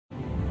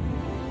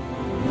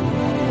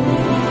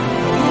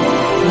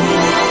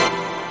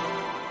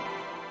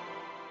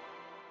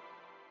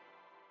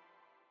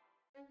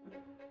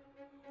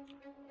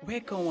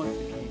Welcome once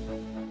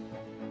again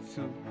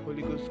to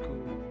Holy Ghost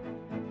School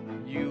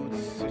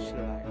Youth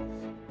Socialize.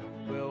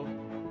 Well,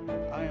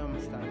 I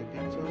am Stanley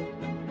Victor,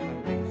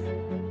 and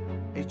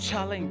this a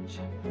challenge.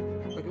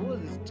 Okay, what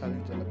is this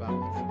challenge all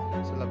about?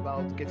 It's all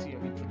about getting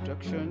your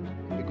introduction,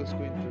 Holy Ghost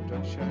School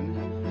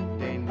introduction,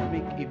 then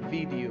make a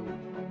video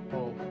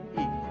of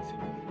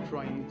it,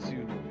 trying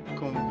to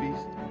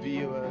convince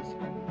viewers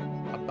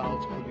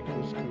about Holy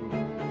Ghost School,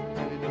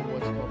 telling them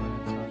what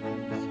covenant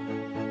is,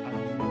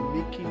 and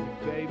making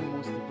the very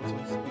most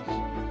important speech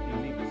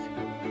in it.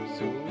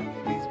 So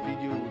this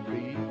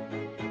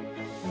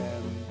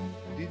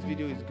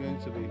video is going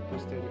to be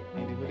posted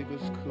in the Holy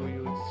Ghost School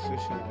Youth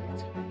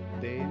Socialite.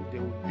 Then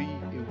there will be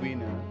a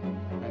winner,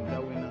 and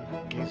that winner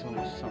gets on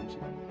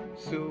something.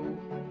 So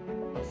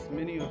as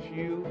many of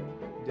you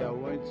that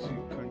want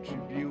to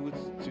contribute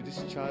to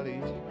this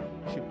challenge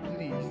should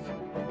please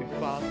be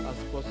fast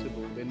as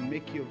possible, then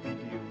make your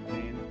video,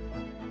 then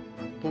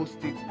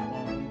post it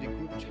on the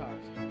group chat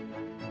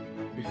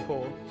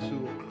before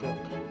 2 o'clock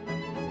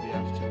in the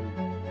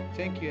afternoon.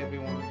 Thank you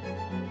everyone.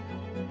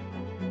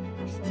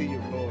 Still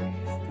your boy,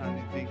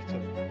 Stanley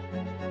Victor.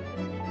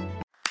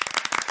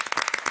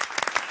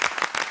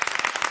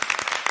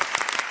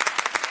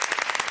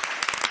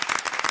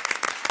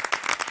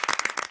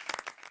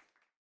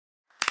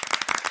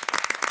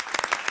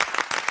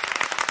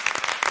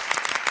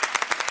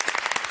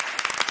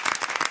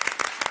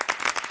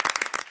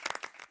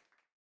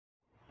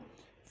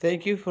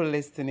 Thank you for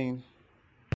listening.